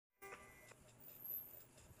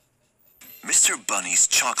Mr. Bunny's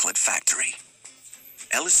Chocolate Factory.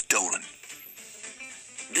 Ellis Dolan.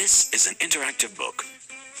 This is an interactive book.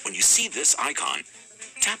 When you see this icon,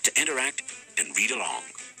 tap to interact and read along.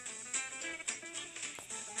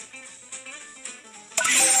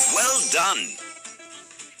 Well done.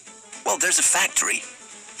 Well, there's a factory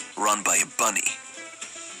run by a bunny.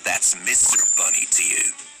 That's Mr. Bunny to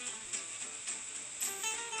you.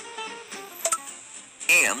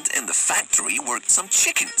 And in the factory worked some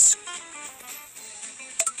chickens.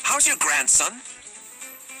 How's your grandson?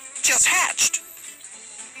 Just hatched.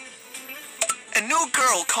 A new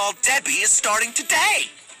girl called Debbie is starting today.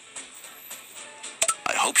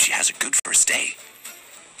 I hope she has a good first day.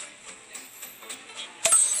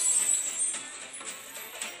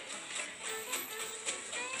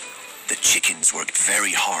 The chickens worked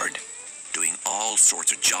very hard, doing all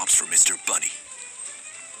sorts of jobs for Mr. Bunny.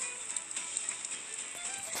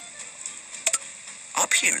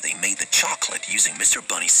 Up here, they made the chocolate using Mr.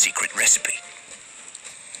 Bunny's secret recipe.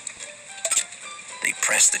 They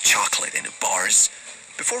pressed the chocolate into bars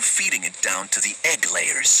before feeding it down to the egg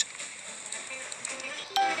layers.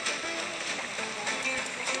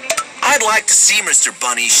 I'd like to see Mr.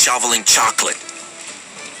 Bunny shoveling chocolate.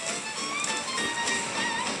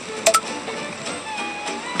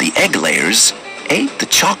 The egg layers ate the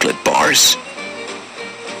chocolate bars.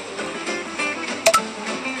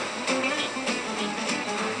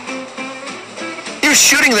 You're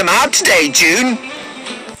shooting them out today, June.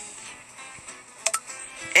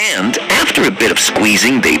 And after a bit of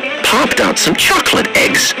squeezing, they popped out some chocolate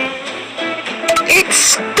eggs. It's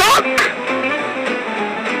stuck!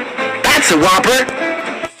 That's a whopper.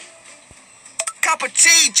 Cup of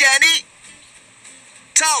tea, Jenny.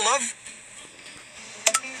 Tell love.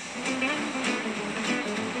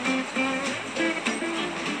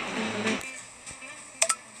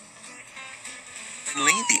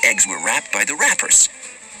 Finally, the eggs were wrapped by the wrappers,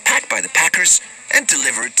 packed by the packers, and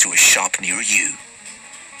delivered to a shop near you.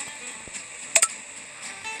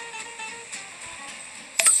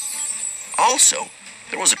 Also,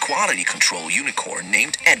 there was a quality control unicorn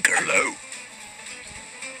named Edgar. Hello.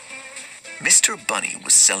 Mr. Bunny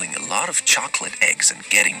was selling a lot of chocolate eggs and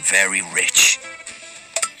getting very rich.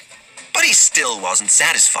 But he still wasn't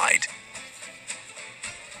satisfied.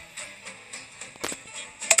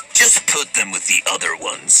 Just put them with the other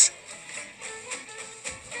ones.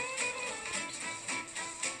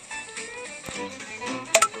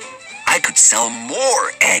 I could sell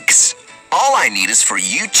more eggs. All I need is for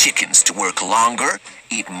you chickens to work longer,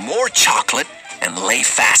 eat more chocolate, and lay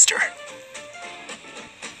faster.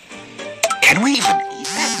 Can we even eat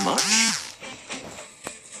that much?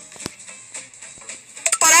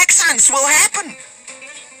 But accidents will happen.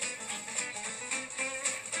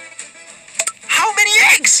 How many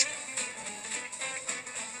eggs?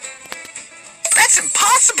 That's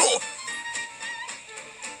impossible.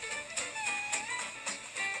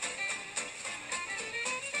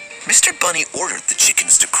 Mr. Bunny ordered the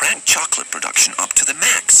chickens to crank chocolate production up to the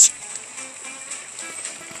max.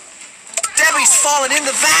 Debbie's fallen in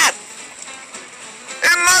the vat!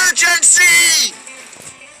 Emergency!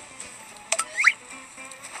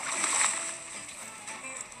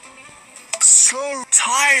 So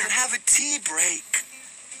tired. Have a tea break.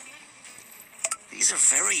 These are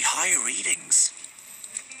very high readings.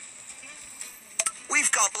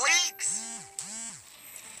 We've got leaks.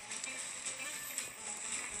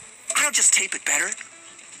 I'll just tape it better.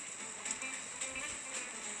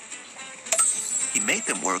 He made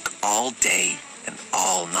them work all day and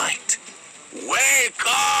all night. Wake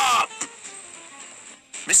up!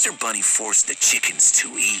 Mr. Bunny forced the chickens to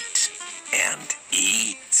eat and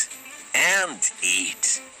eat and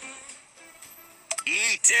eat.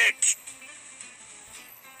 Eat it!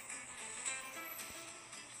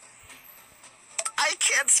 I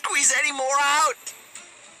can't squeeze any more out.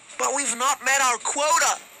 But we've not met our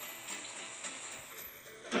quota.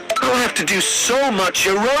 I'll have to do so much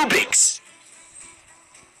aerobics.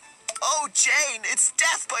 Oh, Jane, it's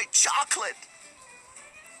death by chocolate.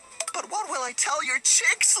 But what will I tell your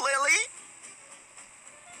chicks, Lily?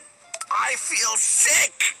 I feel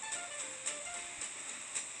sick.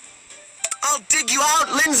 I'll dig you out,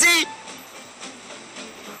 Lindsay.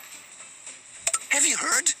 Have you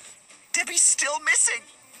heard? Debbie's still missing.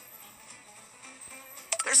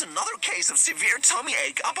 There's another case of severe tummy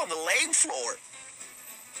ache up on the laying floor.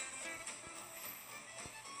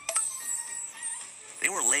 They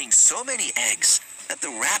were laying so many eggs that the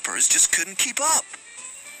wrappers just couldn't keep up.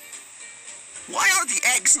 Why are the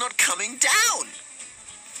eggs not coming down?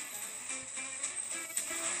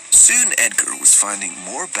 Soon Edgar was finding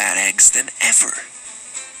more bad eggs than ever.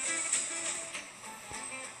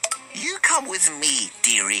 You come Come with me,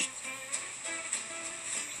 dearie.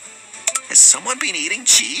 Has someone been eating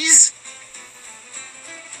cheese?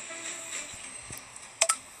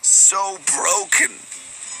 So broken.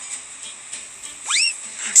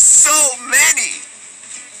 So many.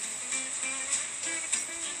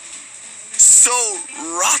 So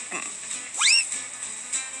rotten.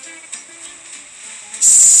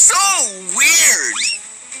 So weird.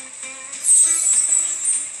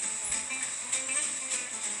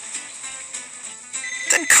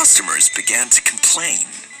 Then customers began to complain.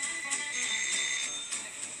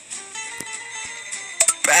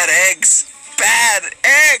 Bad eggs. Bad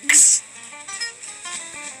eggs.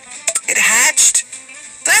 It hatched?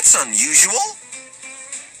 That's unusual.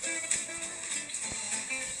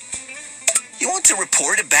 You want to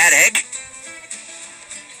report a bad egg?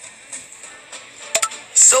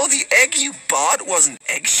 So the egg you bought wasn't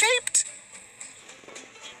egg-shaped?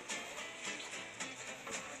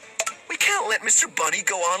 We can't let Mr. Bunny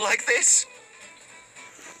go on like this.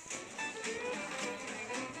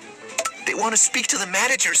 They want to speak to the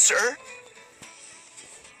manager, sir.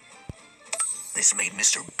 This made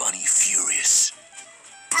Mr. Bunny furious.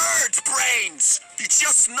 Bird brains! You're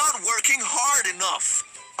just not working hard enough.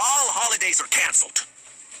 All holidays are cancelled.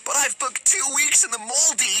 But I've booked 2 weeks in the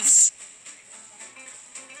Maldives.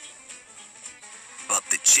 But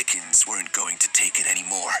the chickens weren't going to take it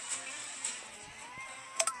anymore.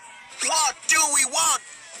 What do we want?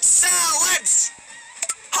 Salads!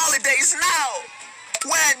 Holidays now!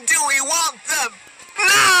 When do we want them?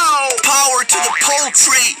 Now! Power to the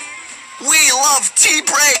poultry! We love tea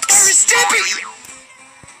breaks! Where's Debbie?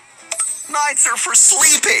 Nights are for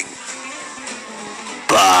sleeping!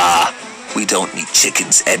 Bah! We don't need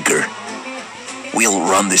chickens, Edgar. We'll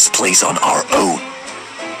run this place on our own.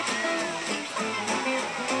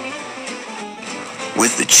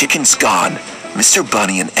 With the chickens gone, Mr.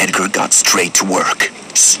 Bunny and Edgar got straight to work.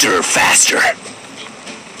 Stir faster.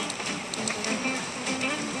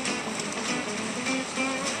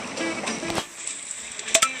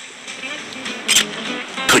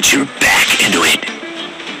 Put your back into it.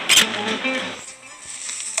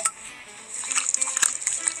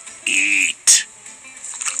 Eat.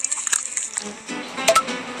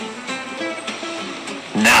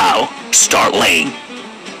 Now, start laying.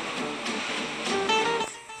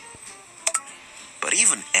 But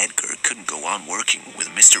even Edgar couldn't go on working with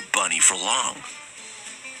Mr. Bunny for long.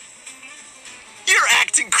 You're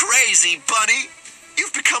acting crazy, Bunny.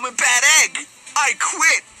 You've become a bad egg. I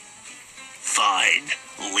quit. Fine,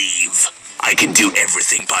 leave. I can do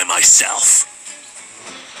everything by myself.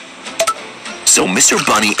 So Mr.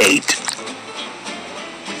 Bunny ate.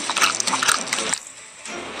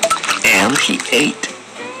 And he ate.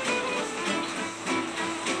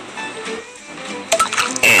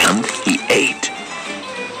 And he ate.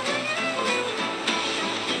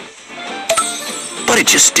 But it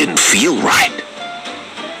just didn't feel right.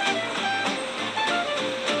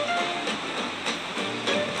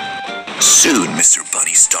 Soon, Mr.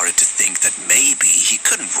 Bunny started to think that maybe he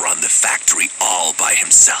couldn't run the factory all by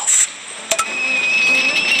himself.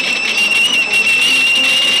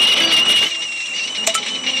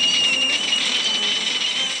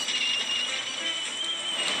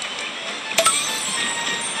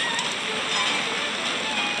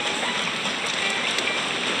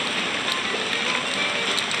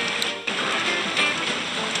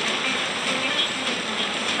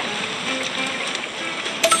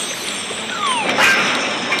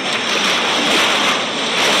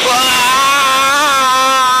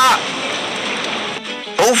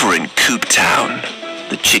 Over in Coop Town,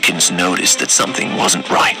 the chickens noticed that something wasn't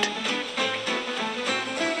right.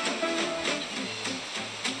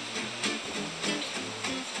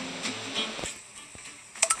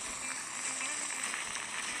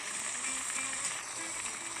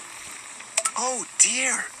 Oh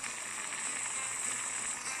dear.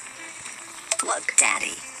 Look,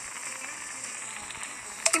 Daddy.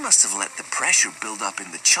 He must have let the pressure build up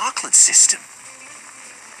in the chocolate system.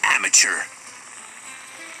 Amateur.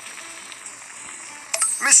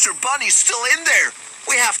 Mr. Bunny's still in there.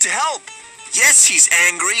 We have to help. Yes, he's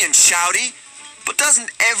angry and shouty, but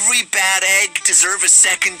doesn't every bad egg deserve a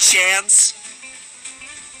second chance?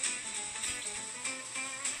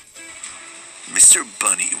 Mr.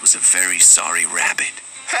 Bunny was a very sorry rabbit.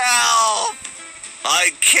 Help!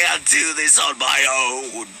 I can't do this on my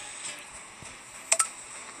own.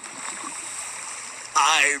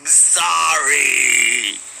 I'm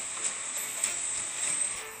sorry.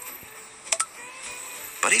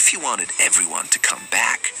 But if he wanted everyone to come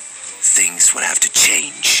back, things would have to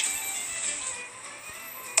change.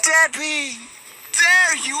 Debbie!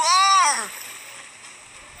 There you are!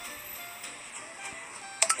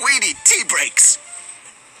 breaks.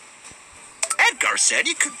 Edgar said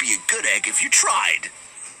you could be a good egg if you tried.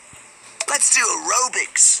 Let's do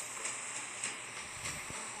aerobics.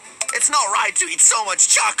 It's not right to eat so much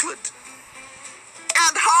chocolate.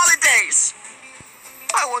 And holidays.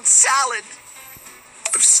 I want salad.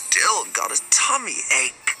 I've still got a tummy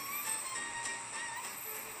ache.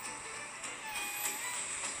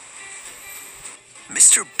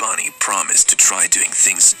 Mr. Bunny promised to try doing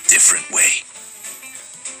things a different way.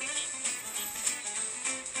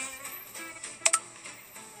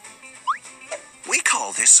 We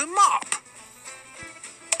call this a mop.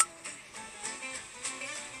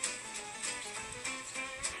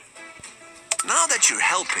 Now that you're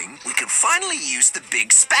helping, we can finally use the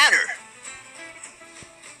big spanner.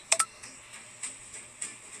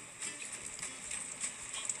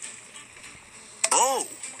 Oh,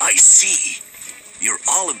 I see. You're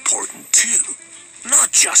all important too,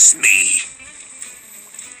 not just me.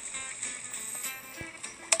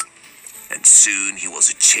 And soon he was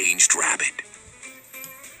a changed rabbit.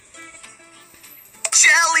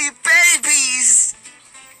 Jelly babies!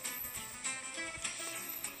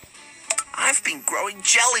 I've been growing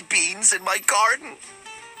jelly beans in my garden.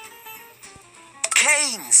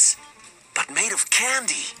 Canes, but made of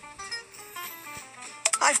candy.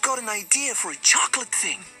 I've got an idea for a chocolate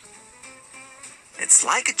thing. It's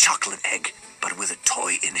like a chocolate egg, but with a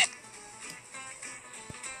toy in it.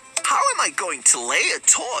 How am I going to lay a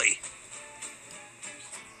toy?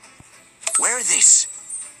 Wear this.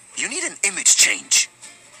 You need an image change.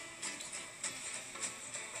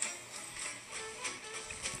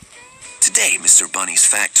 Today, Mr. Bunny's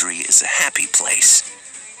factory is a happy place.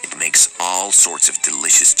 It makes all sorts of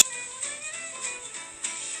delicious...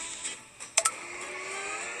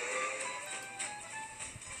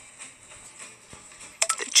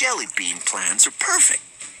 The jelly bean plants are perfect,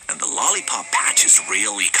 and the lollipop patch is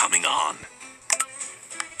really coming on.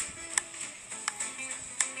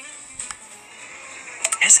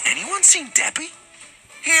 Has anyone seen Debbie?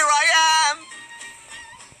 Here I am!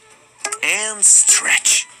 And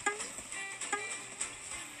stretch.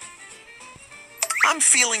 I'm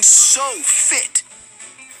feeling so fit.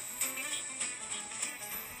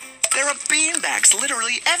 There are beanbags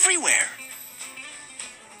literally everywhere.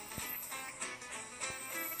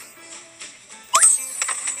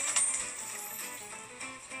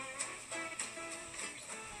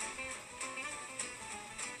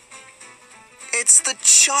 It's the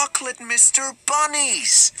chocolate Mr.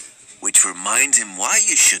 Bunnies, which reminds him why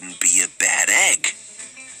you shouldn't be a bad egg.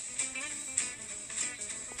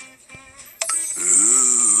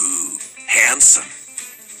 Ooh, handsome.